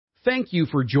Thank you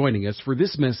for joining us for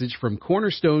this message from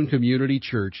Cornerstone Community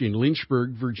Church in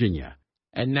Lynchburg, Virginia.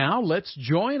 And now let's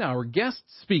join our guest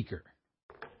speaker.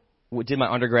 We did my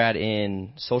undergrad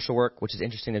in social work, which is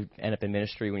interesting to end up in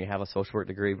ministry when you have a social work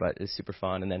degree, but it's super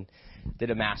fun. And then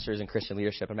did a master's in Christian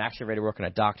leadership. I'm actually ready to work on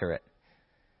a doctorate.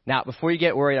 Now, before you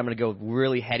get worried, I'm going to go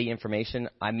really heady information.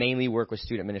 I mainly work with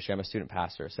student ministry. I'm a student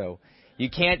pastor. So you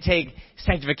can't take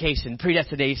sanctification,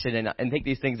 predestination, and take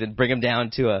these things and bring them down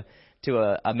to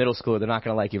a middle schooler. They're not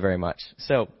going to like you very much.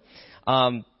 So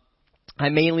I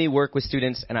mainly work with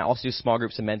students, and I also do small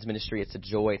groups and men's ministry. It's a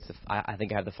joy. I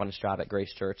think I have the funnest job at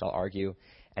Grace Church. I'll argue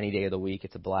any day of the week.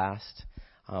 It's a blast.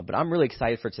 But I'm really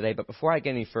excited for today. But before I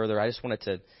get any further, I just wanted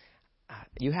to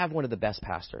you have one of the best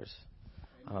pastors.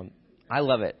 I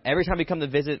love it. Every time we come to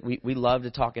visit, we love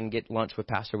to talk and get lunch with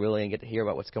Pastor Willie and get to hear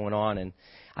about what's going on. And,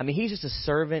 I mean, he's just a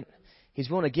servant. He's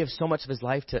willing to give so much of his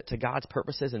life to God's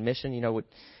purposes and mission. You know,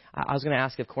 I was going to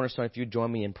ask if Cornerstone, if you'd join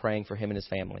me in praying for him and his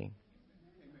family.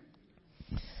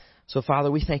 So, Father,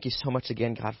 we thank you so much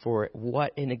again, God, for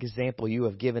what an example you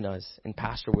have given us in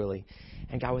Pastor Willie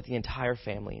and, God, with the entire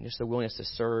family and just the willingness to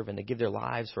serve and to give their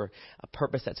lives for a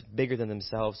purpose that's bigger than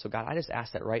themselves. So, God, I just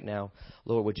ask that right now,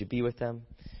 Lord, would you be with them?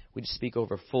 We just speak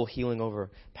over full healing over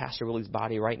Pastor Willie's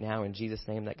body right now in Jesus'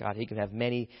 name, that, God, he can have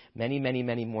many, many, many,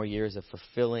 many more years of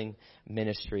fulfilling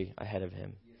ministry ahead of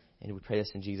him. And we pray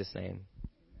this in Jesus' name.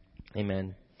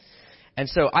 Amen. And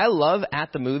so I love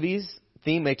At the Movies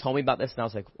theme. They told me about this, and I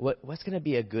was like, what's going to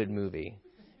be a good movie?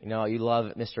 You know, you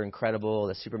love Mr. Incredible,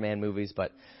 the Superman movies,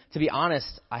 but to be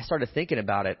honest, I started thinking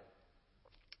about it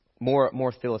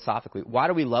more philosophically. Why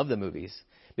do we love the movies?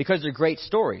 Because they're great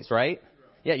stories, right?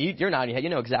 Yeah, you're nodding your head. You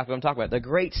know exactly what I'm talking about. They're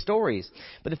great stories.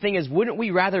 But the thing is, wouldn't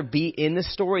we rather be in the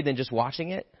story than just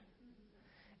watching it?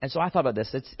 And so I thought about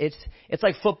this. It's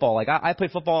like football. Like I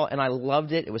played football and I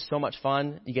loved it. It was so much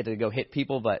fun. You get to go hit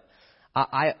people, but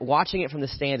watching it from the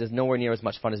stands is nowhere near as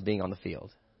much fun as being on the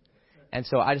field. And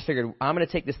so I just figured I'm going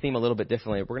to take this theme a little bit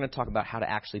differently. We're going to talk about how to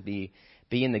actually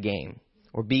be in the game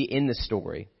or be in the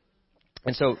story.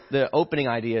 And so the opening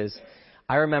idea is,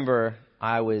 I remember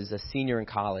I was a senior in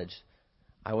college.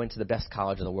 I went to the best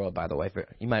college in the world, by the way.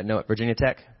 You might know it, Virginia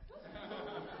Tech.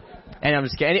 And I'm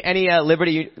just kidding. Any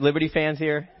Liberty fans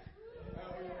here?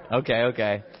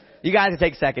 Okay. You guys can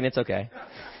take a second. It's okay.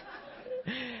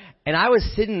 And I was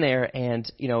sitting there, and,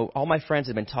 you know, all my friends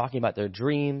had been talking about their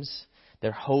dreams,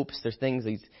 their hopes, their things,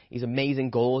 these amazing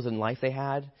goals in life they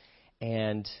had.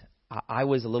 And I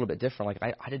was a little bit different.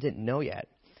 Like, I didn't know yet.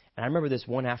 And I remember this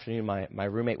one afternoon, my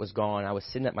roommate was gone. I was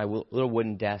sitting at my little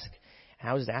wooden desk. And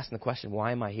I was just asking the question,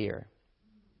 why am I here?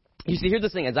 You see, here's the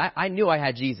thing, is I knew I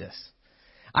had Jesus.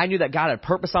 I knew that God had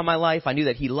purpose on my life. I knew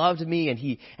that he loved me and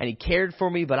he cared for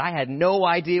me, but I had no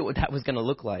idea what that was going to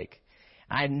look like.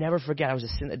 I'd never forget, I was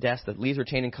just sitting at the desk, the leaves were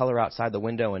changing color outside the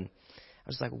window, and I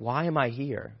was like, why am I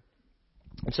here?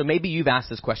 And so maybe you've asked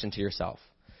this question to yourself.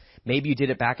 Maybe you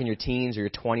did it back in your teens or your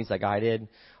 20s like I did,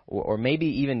 or maybe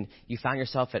even you found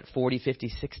yourself at 40, 50,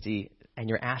 60, and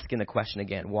you're asking the question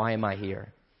again, why am I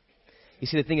here? You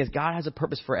see, the thing is, God has a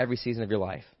purpose for every season of your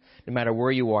life, no matter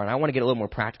where you are. And I want to get a little more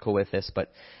practical with this,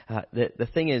 but the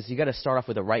thing is, you got to start off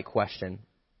with the right question.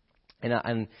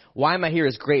 And why am I here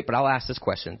is great, but I'll ask this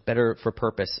question, better for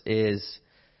purpose, is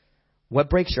what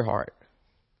breaks your heart?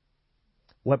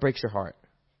 What breaks your heart?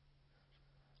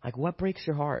 Like, what breaks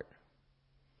your heart?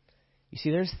 You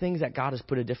see, there's things that God has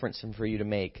put a difference in for you to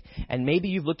make. And maybe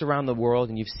you've looked around the world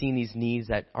and you've seen these needs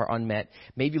that are unmet.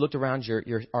 Maybe you looked around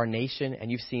our nation and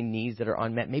you've seen needs that are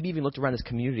unmet. Maybe you even looked around this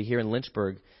community here in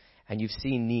Lynchburg and you've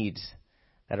seen needs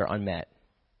that are unmet.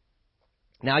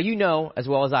 Now, you know as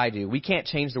well as I do, we can't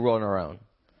change the world on our own,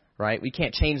 right? We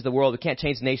can't change the world. We can't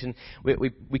change the nation.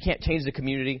 We can't change the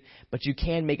community, but you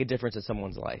can make a difference in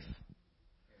someone's life.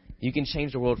 You can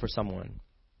change the world for someone.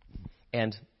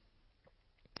 And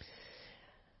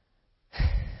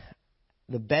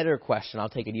the better question, I'll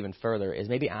take it even further, is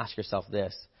maybe ask yourself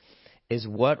this, is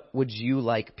what would you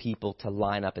like people to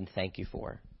line up and thank you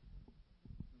for?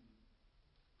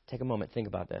 Take a moment, think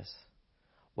about this.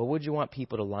 What would you want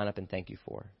people to line up and thank you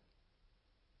for?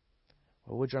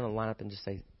 What would you want to line up and just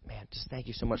say, man, just thank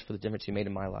you so much for the difference you made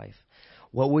in my life?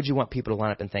 What would you want people to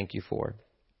line up and thank you for?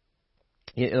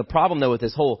 You know, the problem, though, with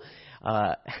this whole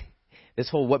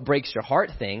what breaks your heart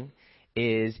thing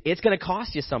is it's going to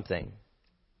cost you something.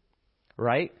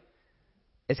 Right?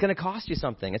 It's going to cost you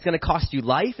something. It's going to cost you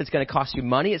life. It's going to cost you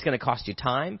money. It's going to cost you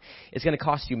time. It's going to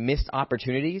cost you missed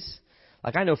opportunities.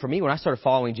 Like I know for me, when I started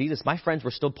following Jesus, my friends were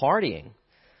still partying.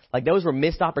 Like those were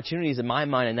missed opportunities in my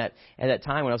mind at that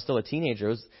time when I was still a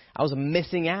teenager. I was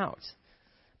missing out.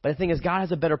 But the thing is, God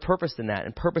has a better purpose than that,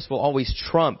 and purpose will always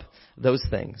trump those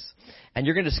things. And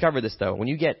you're going to discover this, though. When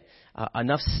you get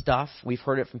enough stuff, we've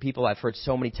heard it from people. I've heard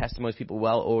so many testimonies, people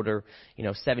well older,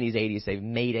 70s, 80s, they've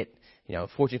made it,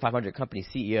 Fortune 500 company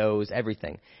CEOs,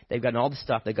 everything. They've gotten all the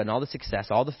stuff, they've gotten all the success,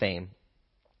 all the fame,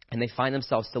 and they find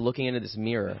themselves still looking into this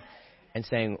mirror and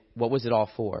saying, what was it all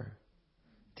for?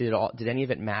 Did any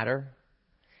of it matter?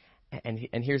 And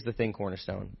here's the thing,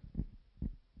 Cornerstone.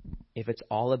 If it's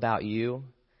all about you,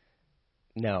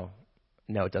 no,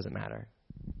 it doesn't matter.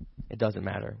 It doesn't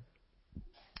matter.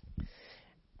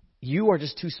 You are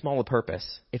just too small a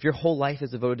purpose. If your whole life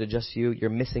is devoted to just you,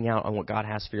 you're missing out on what God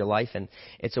has for your life, and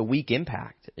it's a weak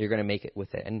impact you're going to make it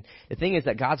with it. And the thing is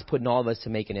that God's put in all of us to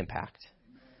make an impact.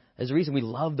 There's a reason we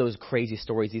love those crazy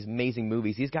stories, these amazing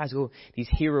movies. These guys, these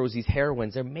heroes, these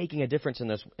heroines, they're making a difference in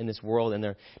this world, and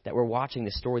that we're watching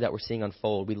the story that we're seeing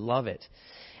unfold. We love it.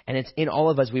 And it's in all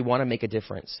of us. We want to make a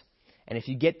difference. And if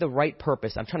you get the right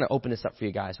purpose, I'm trying to open this up for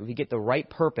you guys. If you get the right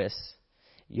purpose,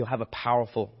 you'll have a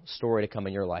powerful story to come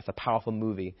in your life, a powerful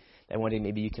movie that one day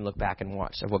maybe you can look back and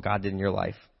watch of what God did in your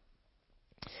life.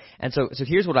 And so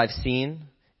here's what I've seen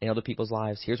in other people's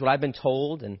lives. Here's what I've been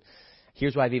told, and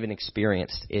here's what I've even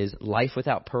experienced, is life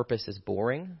without purpose is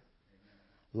boring.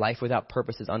 Life without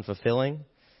purpose is unfulfilling.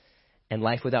 And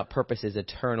life without purpose is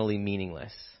eternally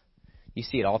meaningless. You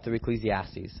see it all through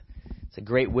Ecclesiastes. It's a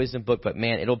great wisdom book, but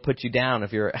man, it'll put you down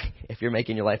if you're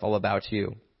making your life all about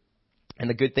you. And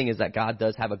the good thing is that God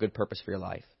does have a good purpose for your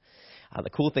life. The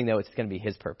cool thing, though, it's going to be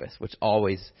His purpose, which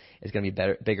always is going to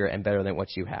be bigger and better than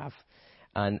what you have.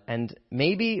 And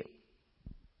maybe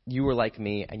you were like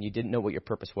me and you didn't know what your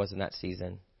purpose was in that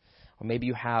season. Or maybe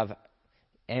you have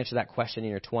answered that question in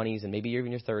your 20s, and maybe you're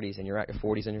in your 30s, and you're at your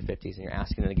 40s and your 50s, and you're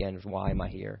asking it again, why am I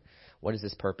here? What is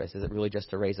this purpose? Is it really just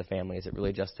to raise a family? Is it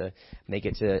really just to make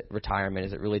it to retirement?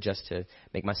 Is it really just to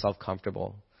make myself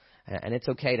comfortable? And it's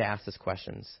okay to ask these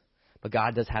questions. But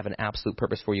God does have an absolute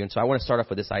purpose for you. And so I want to start off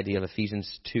with this idea of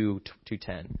Ephesians 2:10.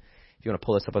 If you want to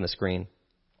pull this up on the screen.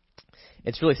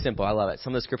 It's really simple. I love it.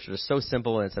 Some of the scriptures are so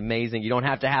simple, and it's amazing. You don't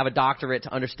have to have a doctorate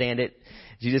to understand it.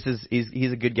 Jesus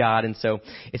he's a good God. And so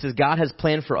it says, God has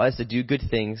planned for us to do good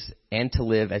things and to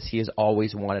live as He has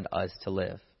always wanted us to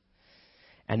live.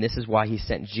 And this is why He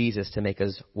sent Jesus to make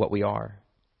us what we are.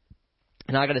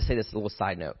 And I got to say this, a little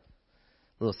side note,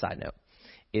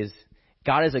 is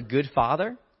God is a good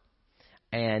Father,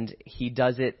 and He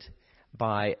does it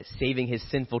by saving His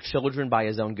sinful children by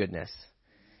His own goodness.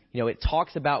 It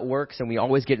talks about works, and we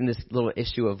always get in this little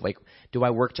issue of like, do I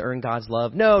work to earn God's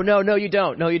love? No, you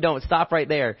don't. No, you don't. Stop right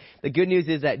there. The good news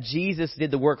is that Jesus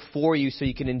did the work for you so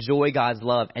you can enjoy God's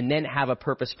love and then have a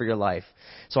purpose for your life.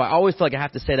 So I always feel like I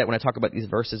have to say that when I talk about these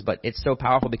verses, but it's so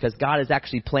powerful because God has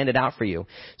actually planned it out for you.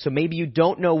 So maybe you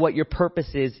don't know what your purpose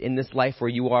is in this life where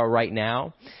you are right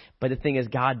now, but the thing is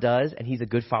God does, and He's a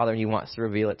good Father, and He wants to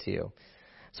reveal it to you.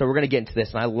 So we're going to get into this,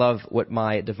 and I love what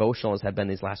my devotionals have been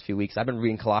these last few weeks. I've been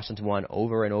reading Colossians 1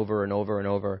 over and over and over and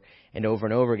over and over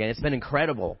and over again. It's been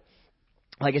incredible.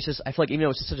 I feel like even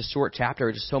though it's just such a short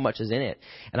chapter, just so much is in it.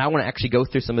 And I want to actually go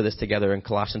through some of this together in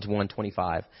Colossians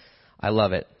 1:25. I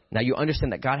love it. Now you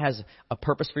understand that God has a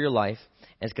purpose for your life,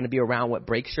 and it's going to be around what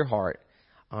breaks your heart,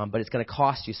 but it's going to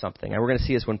cost you something. And we're going to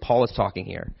see this when Paul is talking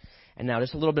here. And now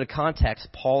just a little bit of context,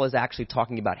 Paul is actually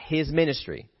talking about his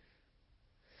ministry.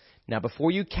 Now,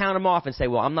 before you count him off and say,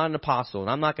 well, I'm not an apostle, and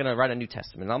I'm not going to write a New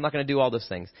Testament, and I'm not going to do all those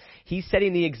things, he's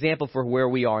setting the example for where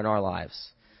we are in our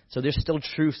lives. So there's still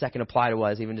truths that can apply to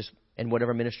us, even just in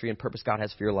whatever ministry and purpose God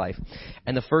has for your life.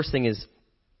 And the first thing is,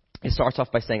 it starts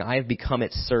off by saying, I have become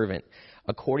its servant,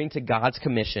 according to God's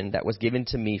commission that was given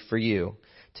to me for you,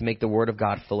 to make the word of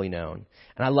God fully known.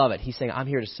 And I love it. He's saying, I'm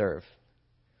here to serve.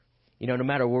 No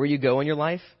matter where you go in your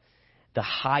life, the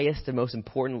highest and most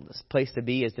important place to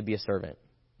be is to be a servant.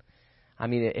 I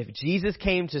mean, if Jesus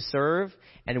came to serve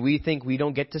and we think we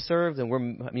don't get to serve, then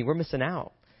we're missing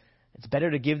out. It's better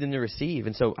to give than to receive.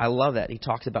 And so I love that. He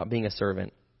talks about being a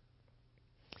servant.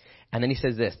 And then he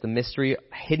says this, the mystery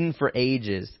hidden for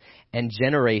ages and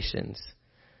generations,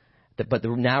 but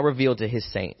now revealed to His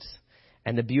saints.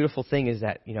 And the beautiful thing is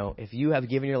that, if you have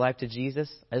given your life to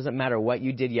Jesus, it doesn't matter what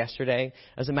you did yesterday.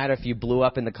 It doesn't matter if you blew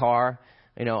up in the car,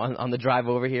 on the drive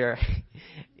over here,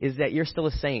 is that you're still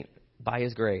a saint by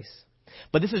His grace.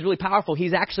 But this is really powerful.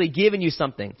 He's actually given you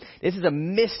something. This is a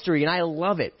mystery, and I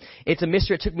love it. It's a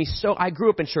mystery. It took me I grew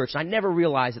up in church, and I never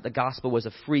realized that the gospel was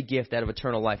a free gift out of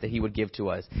eternal life that He would give to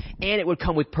us. And it would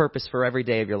come with purpose for every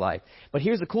day of your life. But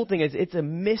here's the cool thing is it's a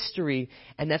mystery,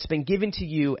 and that's been given to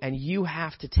you, and you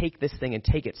have to take this thing and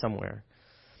take it somewhere.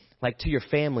 Like to your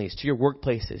families, to your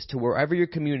workplaces, to wherever your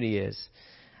community is.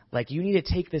 Like, you need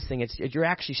to take this thing. You're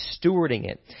actually stewarding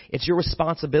it. It's your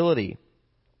responsibility.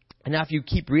 And now if you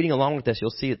keep reading along with this,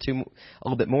 you'll see it a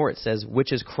little bit more. It says,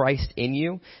 which is Christ in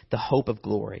you, the hope of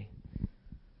glory.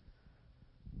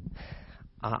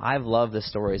 I've loved the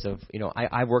stories of,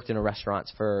 I've worked in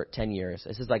restaurants for 10 years.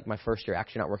 This is like my first year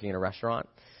actually not working in a restaurant.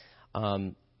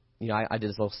 I did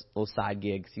this little side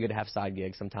gigs. You got to have side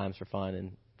gigs sometimes for fun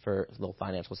and for little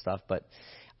financial stuff. But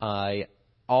I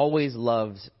always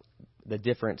loved the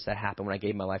difference that happened when I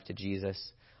gave my life to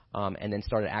Jesus, and then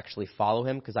started to actually follow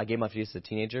him, because I gave my life to Jesus as a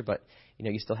teenager, but,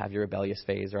 you still have your rebellious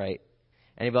phase, right?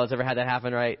 Anybody else ever had that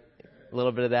happen, right? A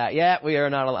little bit of that. Yeah,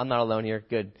 I'm not alone here.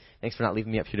 Good. Thanks for not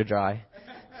leaving me up here to dry.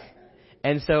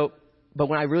 And so, but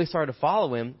when I really started to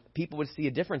follow him, people would see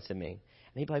a difference in me. And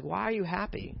they'd be like, why are you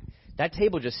happy? That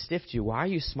table just stiffed you. Why are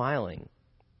you smiling?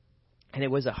 And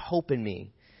it was a hope in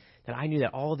me that I knew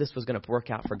that all of this was going to work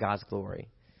out for God's glory.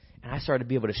 And I started to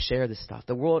be able to share this stuff.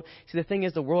 The thing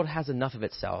is, the world has enough of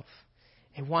itself.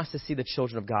 It wants to see the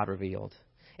children of God revealed.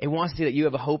 It wants to see that you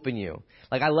have a hope in you.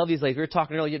 Like, I love these ladies. We were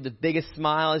talking earlier, you have the biggest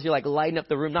smiles. You're like lighting up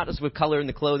the room, not just with color in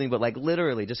the clothing, but like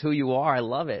literally just who you are. I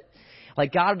love it.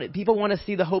 Like, people want to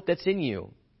see the hope that's in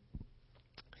you.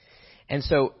 And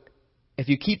so, if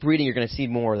you keep reading, you're going to see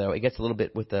more, though. It gets a little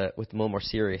bit with a little more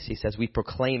serious. He says, we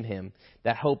proclaim him.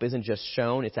 That hope isn't just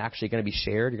shown. It's actually going to be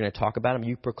shared. You're going to talk about him.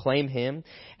 You proclaim him,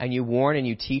 and you warn and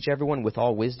you teach everyone with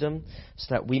all wisdom,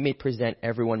 so that we may present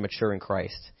everyone mature in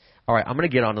Christ. All right, I'm going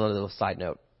to get on a little side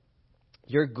note.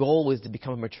 Your goal is to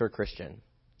become a mature Christian.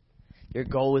 Your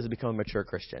goal is to become a mature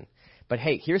Christian. But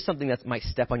hey, here's something that might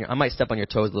I might step on your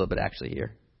toes a little bit actually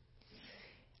here.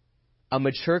 A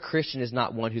mature Christian is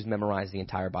not one who's memorized the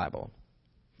entire Bible.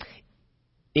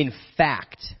 In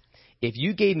fact, if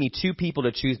you gave me two people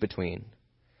to choose between,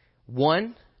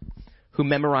 one who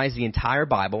memorized the entire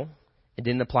Bible and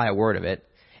didn't apply a word of it,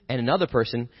 and another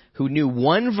person who knew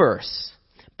one verse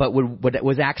but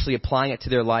was actually applying it to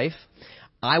their life,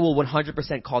 I will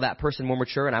 100% call that person more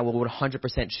mature, and I will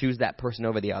 100% choose that person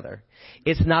over the other.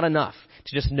 It's not enough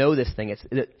to just know this thing.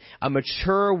 A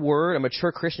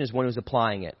mature Christian is one who's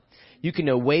applying it. You can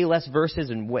know way less verses,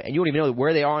 and you don't even know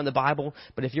where they are in the Bible,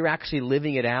 but if you're actually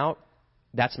living it out,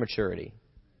 that's maturity.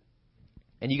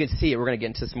 And you can see it. We're going to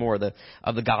get into some more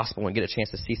of the gospel and get a chance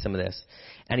to see some of this.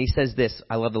 And he says this.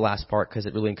 I love the last part because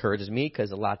it really encourages me,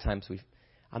 because a lot of times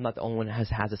I'm not the only one that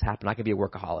has this happen. I could be a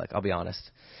workaholic. I'll be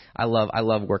honest. I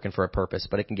love working for a purpose,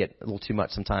 but it can get a little too much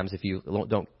sometimes if you're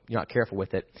not careful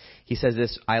with it. He says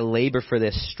this, I labor for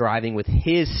this, striving with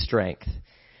his strength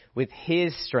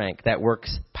that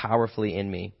works powerfully in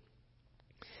me.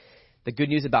 The good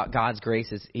news about God's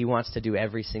grace is he wants to do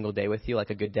every single day with you like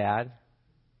a good dad.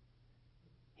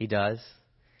 He does.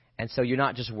 And so you're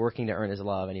not just working to earn his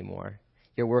love anymore.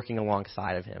 You're working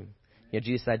alongside of him.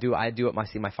 Jesus said, I do what I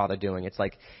see my father doing. It's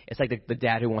like the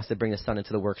dad who wants to bring his son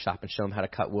into the workshop and show him how to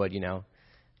cut wood,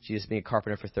 Jesus being a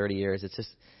carpenter for 30 years. It's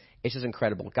just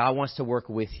incredible. God wants to work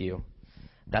with you.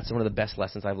 That's one of the best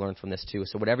lessons I've learned from this too.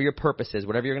 So whatever your purpose is,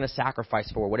 whatever you're going to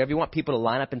sacrifice for, whatever you want people to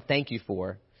line up and thank you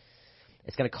for,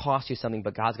 it's going to cost you something,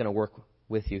 but God's going to work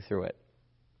with you through it.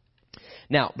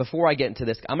 Now, before I get into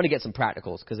this, I'm going to get some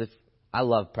practicals, because I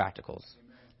love practicals.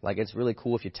 Like, it's really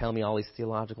cool if you tell me all these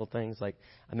theological things. Like,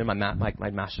 I'm in my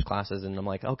master's classes, and I'm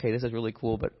like, okay, this is really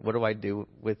cool, but what do I do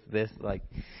with this? Like,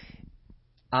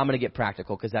 I'm going to get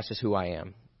practical, because that's just who I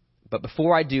am. But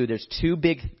before I do, there's two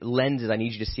big lenses I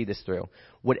need you to see this through.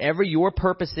 Whatever your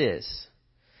purpose is,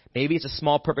 maybe it's a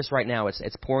small purpose right now.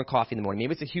 It's pouring coffee in the morning.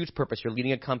 Maybe it's a huge purpose. You're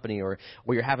leading a company, or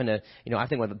you're having I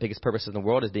think one of the biggest purposes in the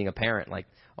world is being a parent. Like,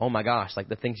 oh my gosh, like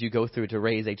the things you go through to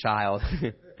raise a child.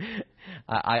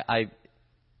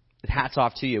 Hats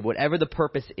off to you. Whatever the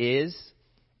purpose is,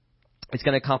 it's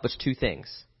going to accomplish two things.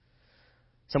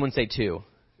 Someone say two.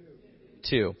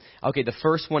 Two. Okay, the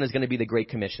first one is going to be the Great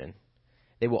Commission.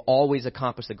 They will always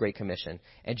accomplish the Great Commission.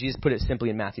 And Jesus put it simply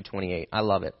in Matthew 28. I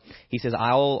love it. He says,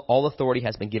 all authority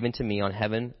has been given to me on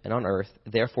heaven and on earth.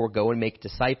 Therefore, go and make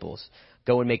disciples.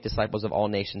 Go and make disciples of all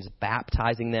nations,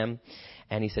 baptizing them.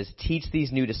 And he says, teach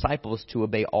these new disciples to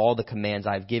obey all the commands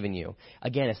I've given you.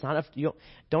 Again, it's not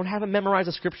don't have them memorize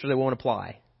a scripture that won't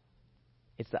apply.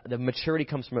 It's the maturity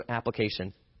comes from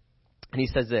application. And he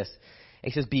says this. He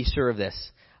says, be sure of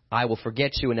this. I will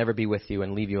forget you and never be with you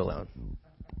and leave you alone.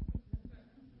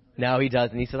 No, he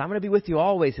doesn't. He says, I'm going to be with you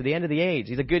always to the end of the age.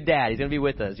 He's a good dad. He's going to be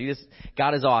with us.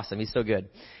 God is awesome. He's so good.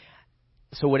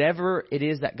 So whatever it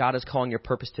is that God is calling your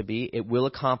purpose to be, it will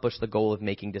accomplish the goal of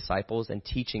making disciples and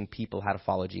teaching people how to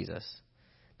follow Jesus.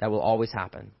 That will always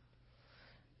happen.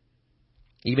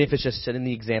 Even if it's just setting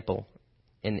the example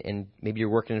and maybe you're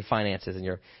working in finances and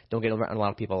you don't get around a lot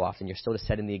of people often. You're still just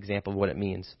setting the example of what it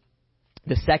means.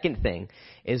 The second thing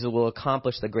is it will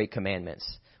accomplish the great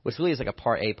commandments, which really is like a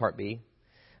part A, part B.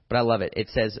 But I love it. It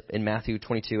says in Matthew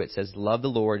 22, it says, love the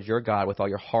Lord your God with all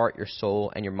your heart, your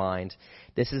soul, and your mind.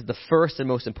 This is the first and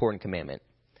most important commandment.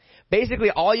 Basically,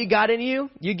 all you got in you,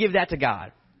 you give that to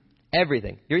God.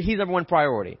 Everything. He's number one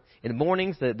priority. In the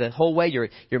mornings, the whole way,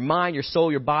 your mind, your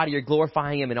soul, your body, you're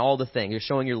glorifying Him in all the things. You're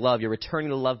showing your love. You're returning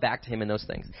the love back to Him in those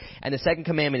things. And the second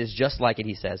commandment is just like it,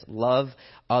 he says. Love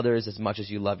others as much as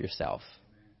you love yourself.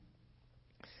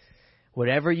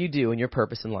 Whatever you do in your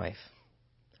purpose in life,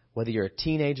 whether you're a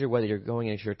teenager, whether you're going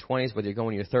into your 20s, whether you're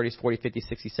going into your 30s, 40s, 50s,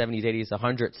 60s, 70s, 80s,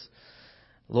 100s,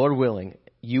 Lord willing,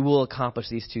 you will accomplish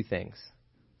these two things.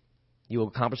 You will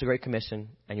accomplish the Great Commission,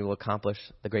 and you will accomplish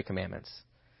the Great Commandments.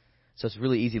 So it's a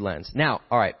really easy lens. Now,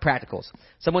 all right, practicals.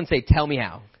 Someone say, tell me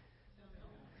how.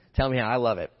 Tell me how. I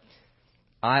love it.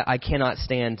 I cannot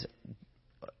stand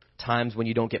times when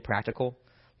you don't get practical.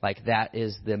 Like, that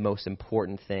is the most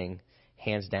important thing,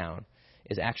 hands down,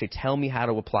 is actually tell me how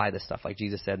to apply this stuff, like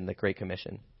Jesus said in the Great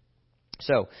Commission.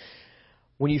 So,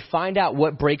 when you find out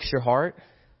what breaks your heart,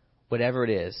 whatever it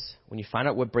is, when you find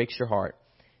out what breaks your heart,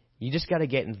 you just got to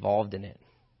get involved in it.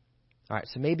 All right,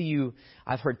 so maybe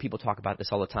I've heard people talk about this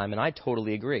all the time, and I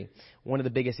totally agree. One of the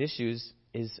biggest issues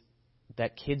is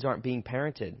that kids aren't being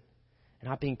parented, and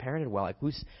not being parented well. Like,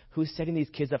 who's setting these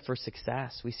kids up for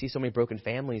success? We see so many broken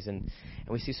families, and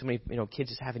we see so many kids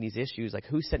just having these issues. Like,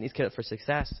 who's setting these kids up for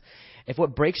success? If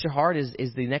what breaks your heart is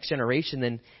the next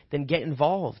generation, then get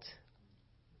involved.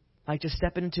 Like, just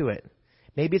step into it.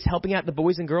 Maybe it's helping out the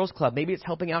Boys and Girls Club. Maybe it's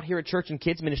helping out here at church and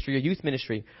kids ministry or youth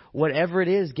ministry. Whatever it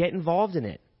is, get involved in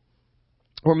it.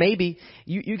 Or maybe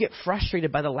you get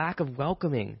frustrated by the lack of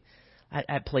welcoming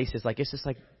at places. Like, it's just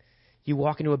like you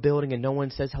walk into a building and no one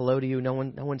says hello to you, no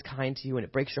one's kind to you, and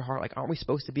it breaks your heart. Like, aren't we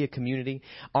supposed to be a community?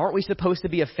 Aren't we supposed to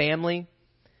be a family?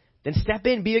 Then step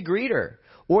in, be a greeter.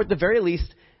 Or at the very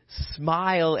least,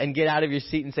 smile and get out of your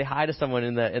seat and say hi to someone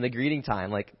in the greeting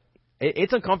time. Like,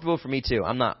 it's uncomfortable for me too.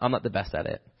 I'm not the best at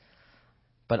it.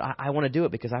 But I want to do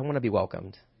it because I want to be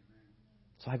welcomed.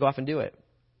 So I go off and do it.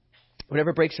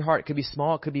 Whatever breaks your heart, it could be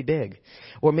small, it could be big.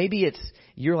 Or maybe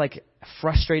you're like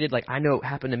frustrated. Like, I know it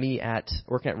happened to me at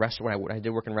working at restaurant. I did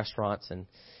work in restaurants, and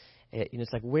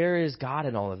it's like, where is God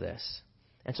in all of this?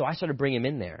 And so I started bringing Him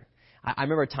in there. I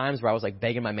remember times where I was like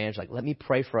begging my manager, like, let me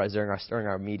pray for us during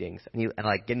our meetings, and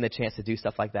like getting the chance to do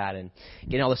stuff like that, and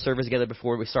getting all the servers together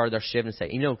before we started our shift and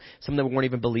say, some of them weren't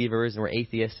even believers and were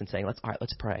atheists, and saying,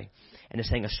 let's pray, and just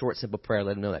saying a short, simple prayer,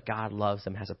 let them know that God loves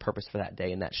them, has a purpose for that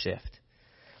day and that shift.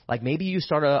 Like, maybe you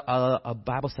start a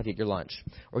Bible study at your lunch,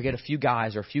 or get a few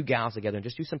guys or a few gals together and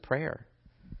just do some prayer.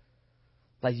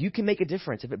 Like, you can make a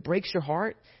difference. If it breaks your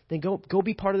heart, then go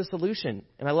be part of the solution.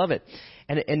 And I love it.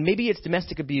 And maybe it's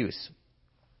domestic abuse.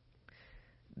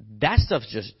 That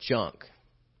stuff's just junk.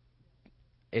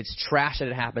 It's trash that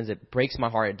it happens. It breaks my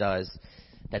heart. It does.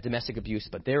 That domestic abuse.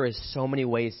 But there is so many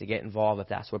ways to get involved if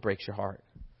that's what breaks your heart.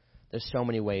 There's so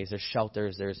many ways. There's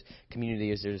shelters. There's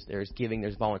communities. There's giving.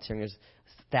 There's volunteering. There's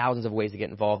thousands of ways to get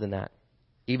involved in that.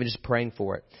 Even just praying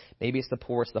for it. Maybe it's the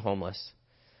poor, it's the homeless.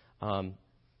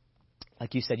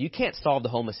 Like you said, you can't solve the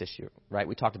homeless issue, right?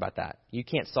 We talked about that. You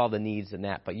can't solve the needs in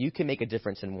that, but you can make a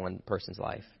difference in one person's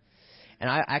life. And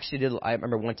I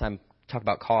remember one time, talk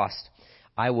about cost.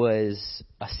 I was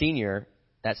a senior,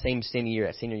 that senior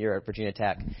year at Virginia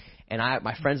Tech. And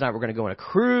my friends and I were going to go on a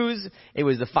cruise. It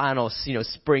was the final,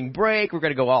 spring break. We're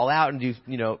going to go all out and do,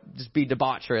 just be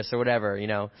debaucherous or whatever,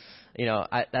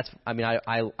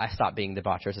 I stopped being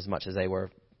debaucherous as much as they were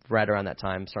right around that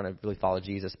time, starting to really follow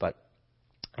Jesus. But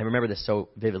I remember this so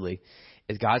vividly,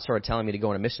 is God started telling me to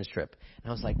go on a missions trip.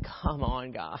 And I was like, come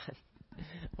on, God.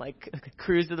 Like,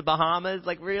 cruise to the Bahamas?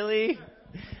 Like, really?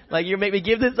 Like, you make me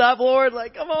give this up, Lord?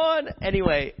 Like, come on.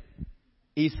 Anyway,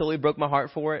 He slowly broke my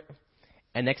heart for it.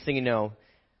 And next thing you know,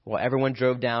 while everyone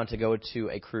drove down to go to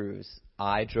a cruise,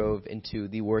 I drove into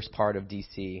the worst part of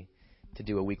D.C. to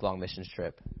do a week-long missions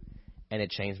trip. And it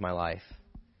changed my life.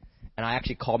 And I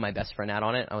actually called my best friend out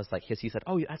on it. I was like, he said,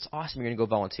 oh, that's awesome. You're going to go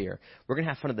volunteer. We're going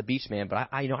to have fun at the beach, man. But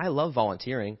I love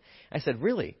volunteering. I said,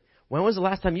 really? When was the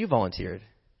last time you volunteered?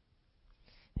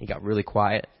 He got really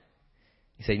quiet.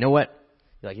 He said, you know what?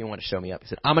 He's like, you don't want to show me up. He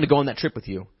said, I'm going to go on that trip with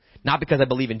you. Not because I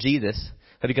believe in Jesus,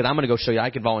 but because I'm going to go show you I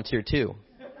can volunteer too.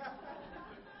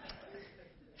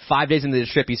 5 days into the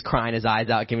trip, he's crying his eyes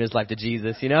out, giving his life to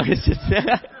Jesus. It's just,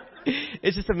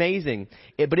 it's just amazing.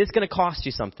 But it's going to cost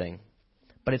you something.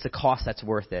 But it's a cost that's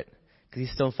worth it because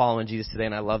he's still following Jesus today,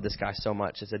 and I love this guy so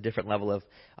much. It's a different level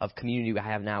of community I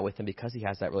have now with him because he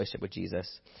has that relationship with Jesus.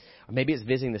 Or maybe it's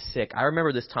visiting the sick. I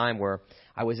remember this time where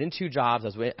I was in 2 jobs.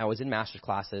 I was in master's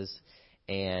classes,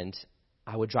 and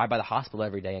I would drive by the hospital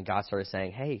every day, and God started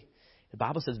saying, hey, the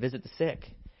Bible says visit the sick.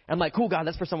 And I'm like, cool, God,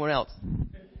 that's for someone else.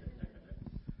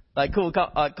 Like, cool,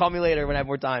 call me later when I have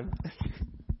more time.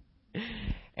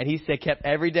 And he said, kept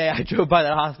every day I drove by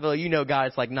that hospital. You know, God,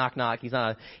 it's like knock, knock. He's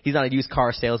not a used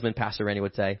car salesman, Pastor Randy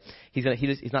would say. He's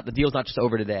not, the deal's not just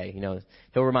over today. You know,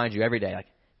 he'll remind you every day, like,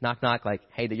 knock, knock, like,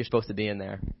 hey, that you're supposed to be in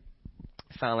there.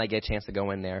 Finally, I get a chance to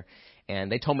go in there.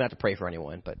 And they told me not to pray for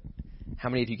anyone, but how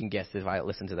many of you can guess if I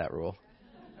listened to that rule?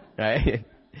 Right?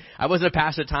 I wasn't a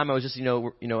pastor at the time. I was just,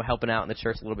 helping out in the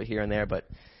church a little bit here and there, but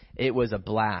it was a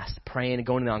blast. Praying and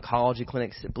going to the oncology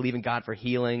clinics, believing God for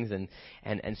healings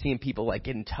and seeing people like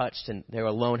getting touched and they were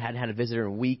alone, hadn't had a visitor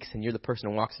in weeks, and you're the person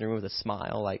who walks in the room with a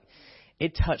smile. Like,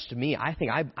 it touched me. I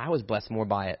think I was blessed more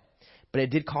by it. But it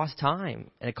did cost time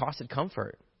and it costed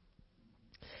comfort.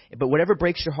 But whatever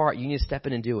breaks your heart, you need to step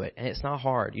in and do it. And it's not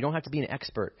hard. You don't have to be an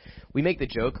expert. We make the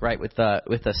joke, right, with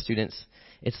the students.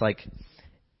 It's like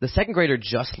the second grader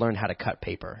just learned how to cut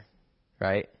paper,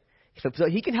 right? So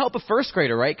he can help a first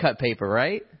grader, right, cut paper,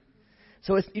 right?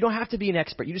 So you don't have to be an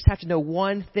expert. You just have to know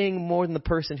one thing more than the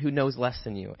person who knows less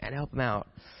than you and help them out.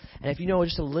 And if you know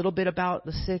just a little bit about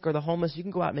the sick or the homeless, you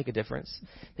can go out and make a difference.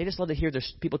 They just love to hear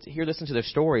listen to their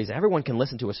stories. Everyone can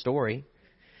listen to a story.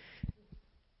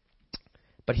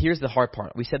 But here's the hard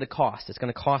part. We said the cost. It's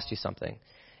going to cost you something.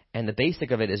 And the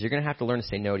basic of it is you're going to have to learn to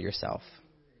say no to yourself.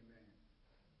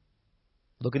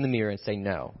 Look in the mirror and say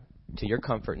no to your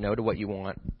comfort, no to what you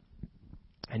want,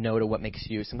 and no to what makes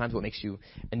you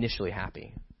initially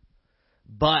happy.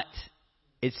 But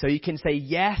it's so you can say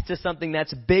yes to something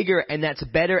that's bigger and that's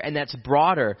better and that's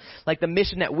broader. Like the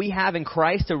mission that we have in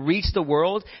Christ to reach the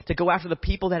world, to go after the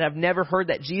people that have never heard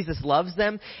that Jesus loves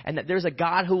them and that there's a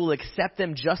God who will accept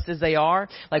them just as they are.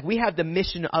 Like we have the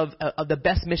mission of the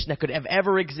best mission that could have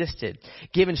ever existed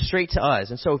given straight to us.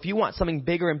 And so if you want something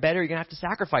bigger and better, you're going to have to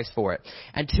sacrifice for it.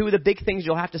 And 2 of the big things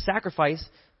you'll have to sacrifice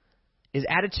is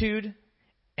attitude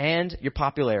and your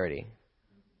popularity.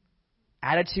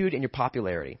 Attitude and your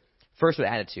popularity. First with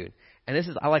attitude.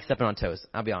 And I like stepping on toes.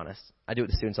 I'll be honest. I do it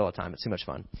with the students all the time. It's too much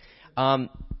fun.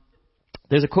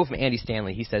 There's a quote from Andy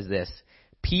Stanley. He says this: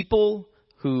 people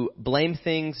who blame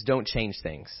things don't change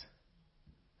things.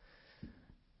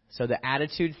 So the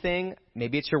attitude thing,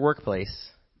 maybe it's your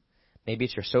workplace. Maybe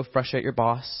it's you're so frustrated at your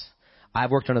boss. I've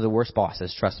worked under the worst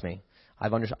bosses, trust me. I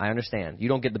understand. You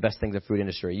don't get the best things in the food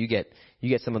industry. You get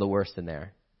some of the worst in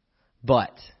there.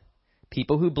 But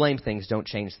people who blame things don't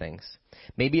change things.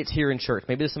 Maybe it's here in church.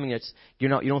 Maybe there's something that's you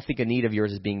don't think a need of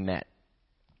yours is being met.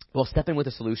 Well, step in with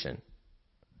a solution.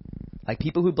 Like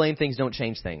people who blame things don't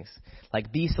change things.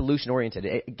 Like be solution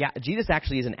oriented. Jesus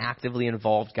actually is an actively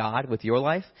involved God with your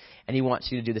life, and he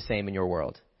wants you to do the same in your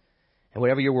world. And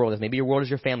whatever your world is, maybe your world is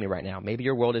your family right now. Maybe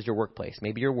your world is your workplace.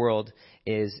 Maybe your world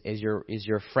is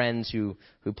your friends who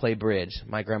play bridge.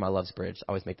 My grandma loves bridge. I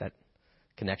always make that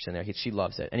connection there. She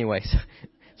loves it. Anyways,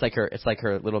 it's like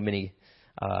her little mini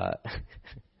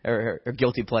her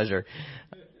guilty pleasure.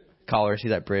 Call her.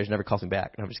 She's at bridge. Never calls me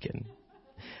back. No, I'm just kidding.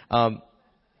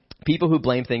 People who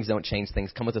blame things don't change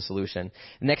things. Come with a solution.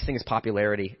 The next thing is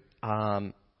popularity.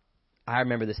 I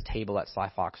remember this table at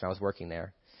Sly Fox when I was working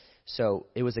there. So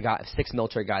it was 6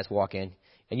 military guys walk in.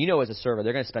 And as a server,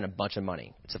 they're going to spend a bunch of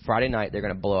money. It's a Friday night. They're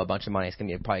going to blow a bunch of money. It's going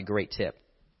to be probably a great tip.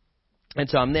 And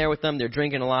so I'm there with them. They're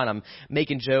drinking a lot. I'm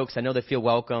making jokes. I know they feel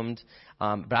welcomed.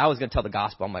 But I was going to tell the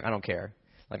gospel. I'm like, I don't care.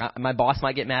 Like my boss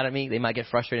might get mad at me. They might get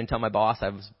frustrated and tell my boss I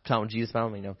was telling Jesus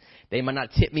about them. They might not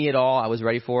tip me at all. I was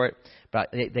ready for it.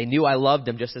 But they knew I loved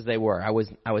them just as they were. I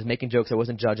was making jokes. I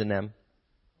wasn't judging them.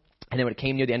 And then when it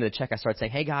came near the end of the check, I started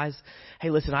saying, hey, guys,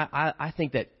 listen, I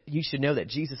think that you should know that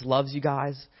Jesus loves you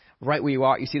guys. Right where you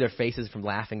are, you see their faces from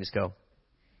laughing, just go.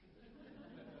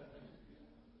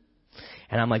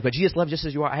 And I'm like, but Jesus loves you just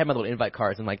as you are. I have my little invite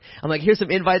cards. I'm like, here's some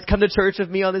invites. Come to church with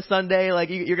me on this Sunday. Like,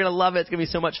 you're going to love it. It's going to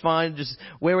be so much fun. Just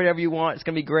wear whatever you want. It's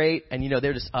going to be great. And,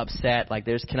 they're just upset. Like,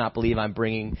 they just cannot believe I'm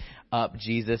bringing up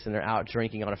Jesus, and they're out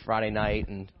drinking on a Friday night.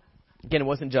 And, again, it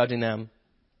wasn't judging them.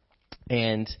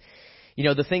 And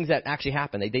the things that actually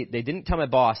happened, they didn't tell my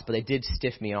boss, but they did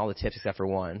stiff me on all the tips except for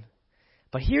one.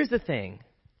 But here's the thing.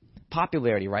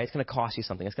 Popularity, right? It's going to cost you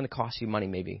something. It's going to cost you money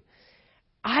maybe.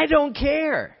 I don't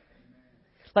care.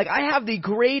 Like, I have the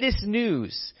greatest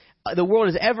news. the world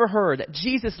has ever heard, that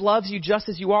Jesus loves you just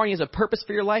as you are and He has a purpose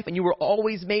for your life and you were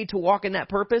always made to walk in that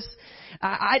purpose,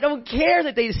 I don't care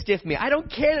that they stiffed me. I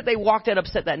don't care that they walked out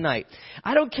upset that night.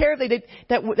 I don't care if they did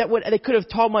that what they could have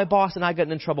told my boss and I got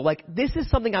in trouble. Like, this is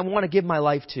something I want to give my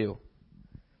life to.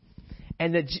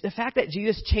 And the fact that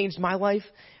Jesus changed my life,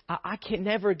 I can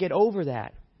never get over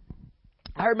that.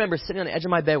 I remember sitting on the edge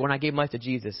of my bed when I gave my life to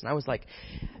Jesus, and I was like,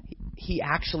 He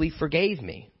actually forgave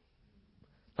me.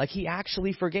 Like, He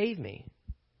actually forgave me.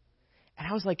 And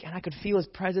I was like, and I could feel His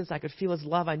presence. I could feel His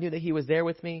love. I knew that He was there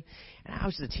with me. And I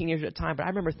was just a teenager at the time, but I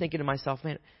remember thinking to myself,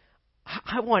 man,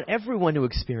 I want everyone to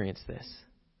experience this.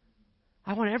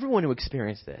 I want everyone to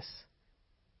experience this.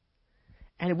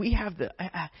 And we have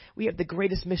the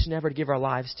greatest mission ever to give our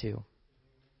lives to.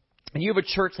 And you have a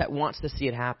church that wants to see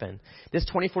it happen. This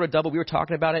 24 to double, we were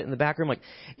talking about it in the back room. Like,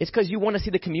 it's because you want to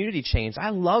see the community change. I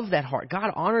love that heart.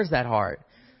 God honors that heart.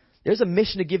 There's a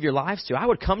mission to give your lives to. I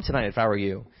would come tonight if I were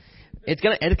you. It's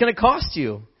gonna cost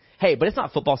you. Hey, but it's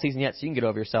not football season yet, so you can get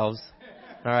over yourselves.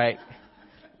 All right.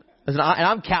 Listen, and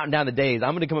I'm counting down the days.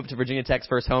 I'm gonna come up to Virginia Tech's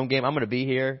first home game. I'm gonna be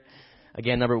here.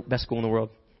 Again, best school in the world.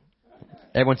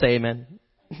 Everyone say amen.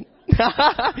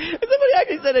 Somebody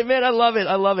actually said amen. I love it.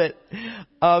 I love it.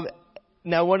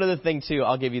 Now, one other thing too.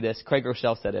 I'll give you this. Craig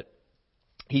Rochelle said it.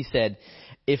 He said,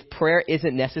 "If prayer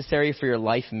isn't necessary for your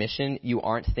life mission, you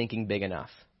aren't thinking big enough."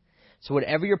 So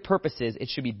whatever your purpose is, it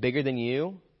should be bigger than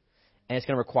you, and it's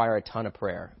going to require a ton of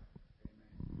prayer.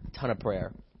 A ton of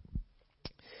prayer.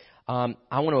 I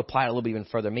want to apply it a little bit even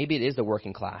further. Maybe it is the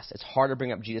working class. It's hard to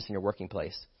bring up Jesus in your working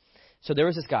place. So there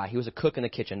was this guy. He was a cook in the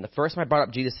kitchen. The first time I brought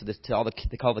up Jesus to all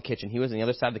the call the kitchen, he was on the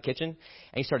other side of the kitchen, and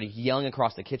he started yelling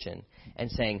across the kitchen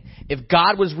and saying, "If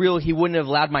God was real, He wouldn't have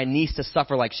allowed my niece to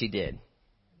suffer like she did."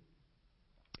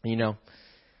 And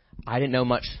I didn't know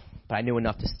much, but I knew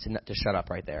enough to shut up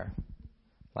right there.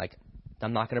 Like,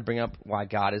 I'm not going to bring up why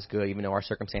God is good, even though our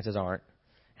circumstances aren't,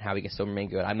 and how He can still remain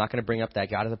good. I'm not going to bring up that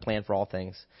God has a plan for all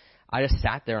things. I just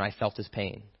sat there and I felt His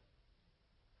pain.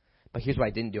 But here's what I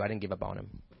didn't do. I didn't give up on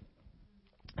Him.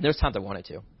 And there was times I wanted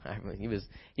to.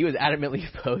 He was adamantly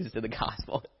opposed to the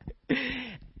gospel.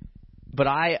 But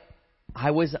I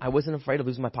wasn't afraid of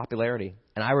losing my popularity.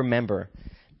 And I remember,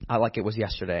 like it was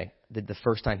yesterday, the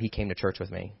first time he came to church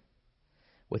with me,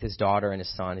 with his daughter and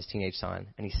his son, his teenage son,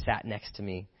 and he sat next to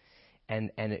me, and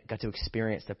it got to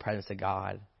experience the presence of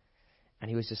God. And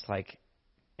he was just like,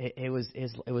 it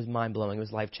was mind blowing. It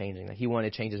was life changing. Like, he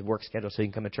wanted to change his work schedule so he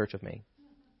can come to church with me.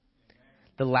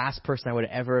 The last person I would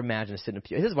ever imagine to sit in a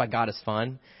pew. This is why God is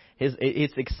fun.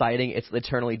 It's exciting. It's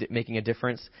eternally making a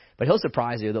difference. But He'll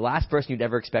surprise you. The last person you'd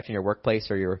ever expect in your workplace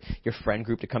or your friend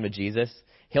group to come to Jesus,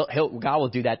 God will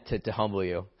do that to humble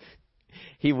you.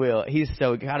 He will.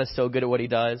 God is so good at what He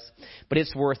does. But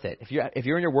it's worth it. If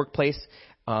you're in your workplace,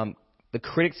 the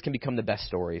critics can become the best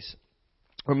stories.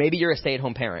 Or maybe you're a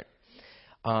stay-at-home parent.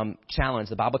 Challenge.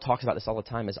 The Bible talks about this all the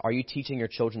time. Is, are you teaching your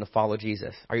children to follow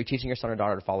Jesus? Are you teaching your son or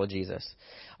daughter to follow Jesus?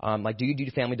 Do you do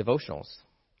family devotionals?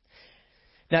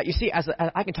 Now, you see,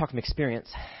 I can talk from experience.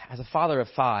 As a father of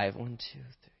 5, 1, 2, 3.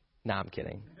 No, I'm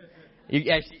kidding.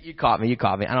 You caught me. You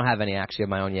caught me. I don't have any actually of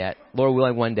my own yet. Lord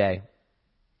willing, one day.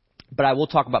 But I will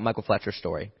talk about Michael Fletcher's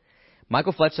story.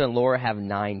 Michael Fletcher and Laura have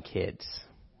 9 kids.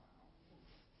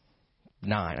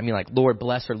 9. I mean, like, Lord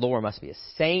bless her. Laura must be a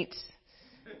saint.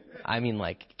 I mean,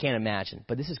 like, can't imagine.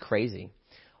 But this is crazy.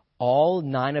 All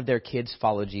 9 of their kids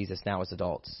follow Jesus now as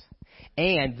adults.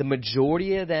 And the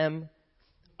majority of them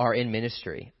are in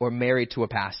ministry or married to a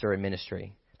pastor in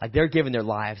ministry. Like, they're giving their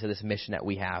lives to this mission that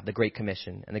we have, the Great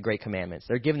Commission and the Great Commandments.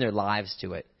 They're giving their lives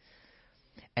to it.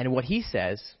 And what he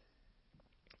says,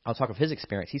 I'll talk of his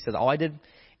experience. He says, all I did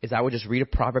is I would just read a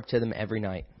proverb to them every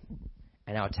night.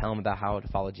 And I would tell them about how to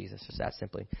follow Jesus, just that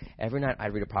simply. Every night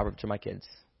I'd read a proverb to my kids.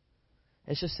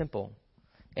 It's just simple.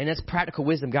 And it's practical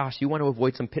wisdom. Gosh, you want to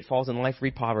avoid some pitfalls in life,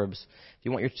 read Proverbs. If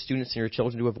you want your students and your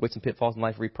children to avoid some pitfalls in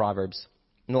life, read Proverbs.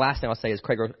 And the last thing I'll say is,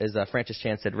 Francis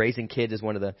Chan said, raising kids is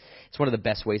one of the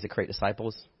best ways to create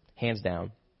disciples, hands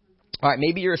down. All right,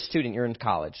 maybe you're a student, you're in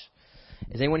college.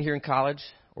 Is anyone here in college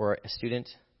or a student?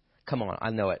 Come on, I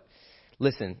know it.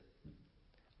 Listen,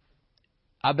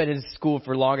 I've been in school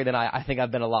for longer than I think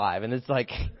I've been alive, and it's like,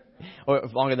 or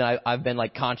longer than I've been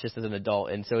like conscious as an adult,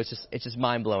 and so it's just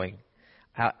mind blowing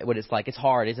what it's like. It's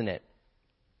hard, isn't it?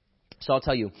 So I'll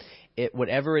tell you,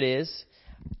 whatever it is,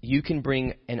 you can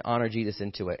bring and honor Jesus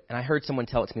into it. And I heard someone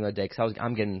tell it to me the other day because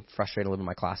I'm getting frustrated a little bit in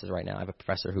my classes right now. I have a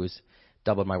professor who's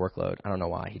doubled my workload. I don't know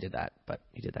why he did that, but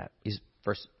he did that. He's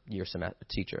first year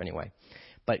teacher anyway.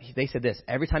 But they said this: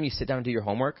 every time you sit down and do your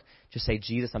homework, just say,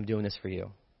 Jesus, I'm doing this for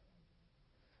you.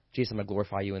 Jesus, I'm going to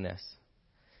glorify you in this.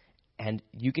 And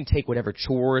you can take whatever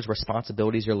chores,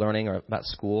 responsibilities you're learning or about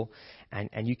school,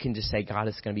 and you can just say, God,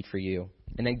 it's going to be for you.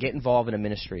 And then get involved in a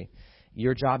ministry.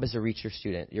 Your job is to reach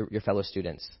your fellow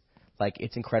students. Like,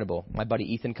 it's incredible. My buddy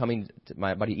Ethan coming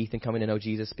to know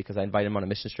Jesus because I invited him on a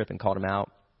mission trip and called him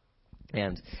out.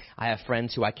 And I have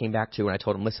friends who I came back to and I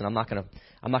told them, listen, I'm not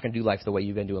gonna do life the way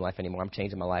you've been doing life anymore. I'm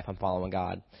changing my life. I'm following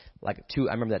God. I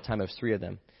remember that time there was 3 of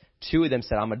them. 2 of them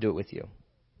said, I'm gonna do it with you.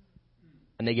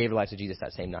 And they gave their life to Jesus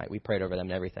that same night. We prayed over them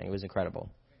and everything. It was incredible.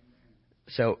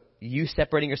 So you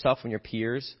separating yourself from your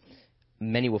peers,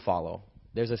 many will follow.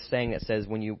 There's a saying that says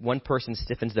when one person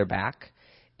stiffens their back,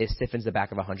 it stiffens the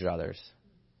back of 100 others.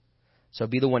 So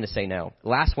be the one to say no. The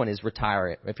last one is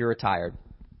retire. If you're retired.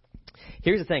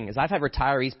 Here's the thing, is I've had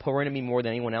retirees pour into me more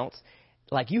than anyone else.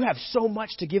 Like, you have so much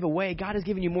to give away. God has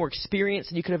given you more experience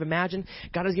than you could have imagined.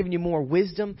 God has given you more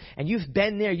wisdom. And you've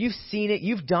been there. You've seen it.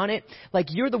 You've done it. Like,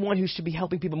 you're the one who should be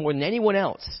helping people more than anyone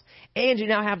else. And you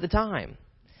now have the time.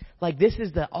 Like, this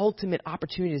is the ultimate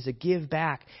opportunity, is to give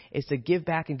back. Is to give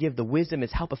back and give the wisdom.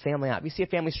 Is help a family out. If you see a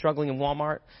family struggling in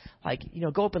Walmart, like,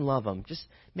 go up and love them. Just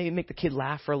maybe make the kid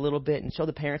laugh for a little bit and show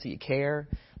the parents that you care.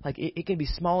 Like, it can be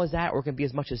small as that, or it can be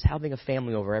as much as having a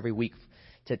family over every week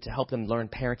to help them learn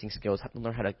parenting skills, help them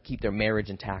learn how to keep their marriage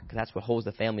intact, because that's what holds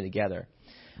the family together.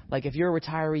 Like, if you're a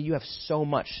retiree, you have so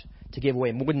much to give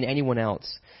away, more than anyone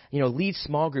else. Lead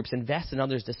small groups, invest in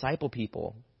others, disciple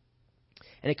people.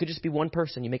 And it could just be one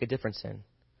person you make a difference in.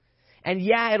 And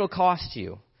yeah, it'll cost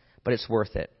you, but it's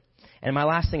worth it. And my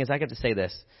last thing is, I get to say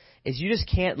this, is you just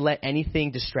can't let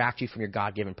anything distract you from your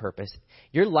God-given purpose.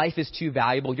 Your life is too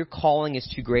valuable, your calling is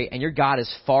too great, and your God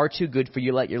is far too good for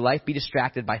you to let your life be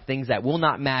distracted by things that will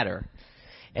not matter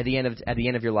at the end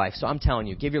of your life. So I'm telling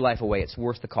you, give your life away. It's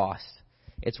worth the cost.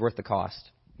 It's worth the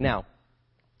cost. Now,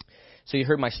 so you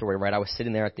heard my story, right? I was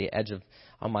sitting there at the edge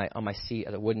on my seat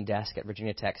at a wooden desk at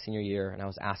Virginia Tech senior year, and I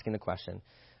was asking the question,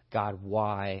 God,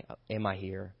 why am I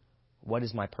here? What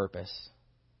is my purpose?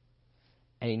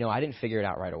 And I didn't figure it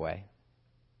out right away.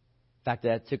 In fact,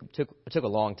 that took a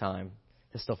long time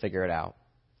to still figure it out.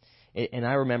 And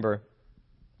I remember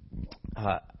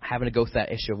having to go through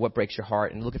that issue of what breaks your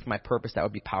heart and looking for my purpose that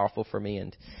would be powerful for me.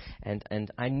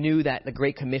 And I knew that the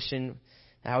Great Commission,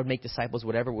 that I would make disciples,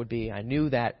 whatever it would be. I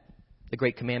knew that the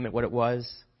Great Commandment, what it was.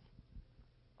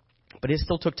 But it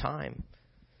still took time.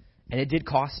 And it did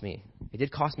cost me. It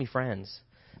did cost me friends.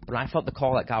 But I felt the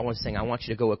call that God was saying, I want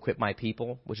you to go equip my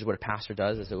people, which is what a pastor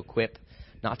does, is to equip,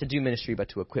 not to do ministry, but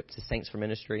to equip the saints for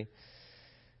ministry.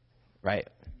 Right?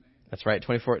 That's right.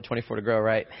 24 to grow,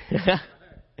 right?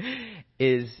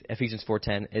 Is Ephesians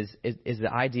 4:10 is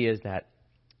the idea is that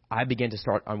I began to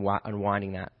start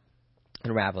unwinding that,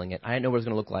 unraveling it. I didn't know what it was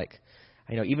going to look like.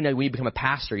 Even though when you become a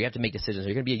pastor, you have to make decisions.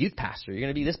 You're going to be a youth pastor. You're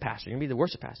going to be this pastor. You're going to be the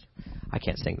worship pastor. I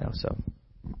can't sing though, so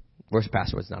worship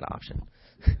pastor was not an option.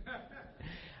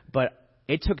 But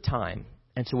it took time.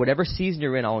 And so whatever season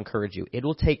you're in, I'll encourage you. It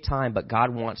will take time, but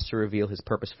God wants to reveal his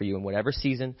purpose for you in whatever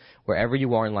season, wherever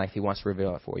you are in life, he wants to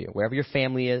reveal it for you. Wherever your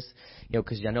family is,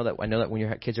 because I know that when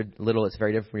your kids are little, it's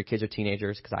very different when your kids are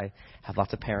teenagers, because I have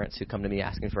lots of parents who come to me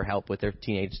asking for help with their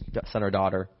teenage son or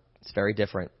daughter. It's very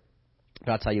different.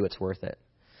 But I'll tell you, it's worth it.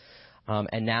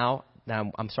 And now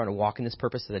I'm starting to walk in this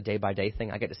purpose as a day-by-day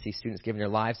thing. I get to see students giving their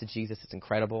lives to Jesus. It's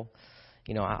incredible.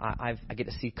 I get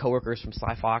to see coworkers from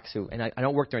Sly Fox and I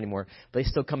don't work there anymore, but they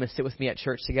still come and sit with me at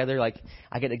church together. Like,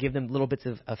 I get to give them little bits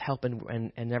of help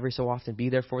and every so often be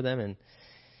there for them. And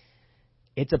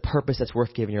it's a purpose that's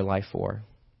worth giving your life for.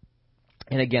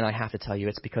 And again, I have to tell you,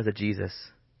 it's because of Jesus.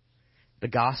 The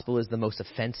gospel is the most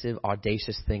offensive,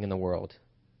 audacious thing in the world.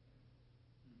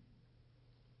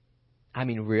 I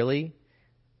mean, really?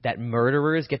 That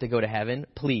murderers get to go to heaven?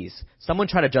 Please, someone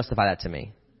try to justify that to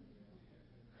me.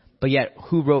 But yet,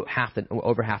 who wrote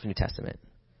over half the New Testament?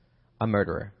 A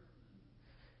murderer.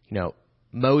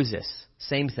 Moses,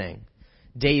 same thing.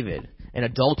 David, an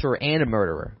adulterer and a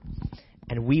murderer.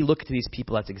 And we look to these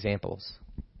people as examples.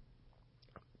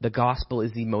 The gospel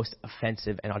is the most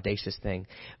offensive and audacious thing.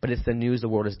 But it's the news the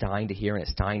world is dying to hear, and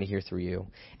it's dying to hear through you.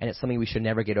 And it's something we should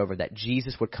never get over, that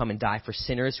Jesus would come and die for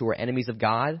sinners who are enemies of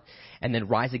God, and then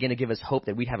rise again to give us hope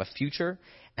that we'd have a future,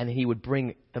 and that he would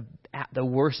bring the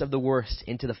worst of the worst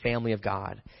into the family of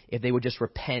God if they would just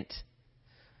repent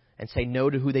and say no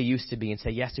to who they used to be and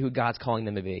say yes to who God's calling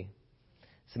them to be.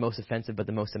 It's the most offensive but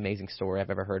the most amazing story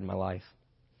I've ever heard in my life.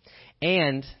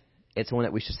 And it's one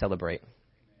that we should celebrate.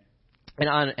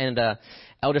 And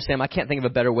Elder Sam, I can't think of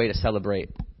a better way to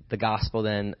celebrate the gospel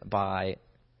than by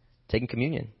taking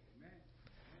communion.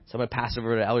 So I'm going to pass it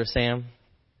over to Elder Sam.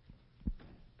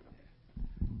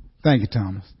 Thank you,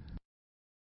 Thomas.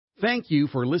 Thank you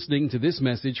for listening to this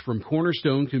message from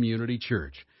Cornerstone Community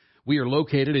Church. We are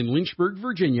located in Lynchburg,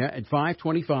 Virginia at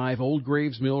 525 Old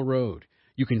Graves Mill Road.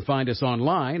 You can find us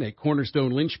online at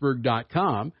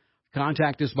cornerstonelynchburg.com,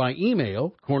 contact us by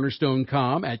email,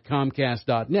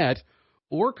 cornerstonecom@comcast.net,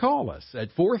 or call us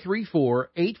at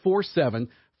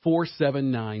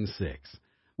 434-847-4796.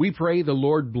 We pray the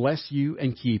Lord bless you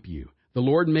and keep you. The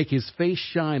Lord make His face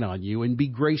shine on you and be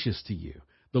gracious to you.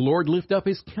 The Lord lift up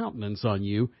His countenance on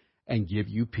you and give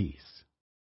you peace.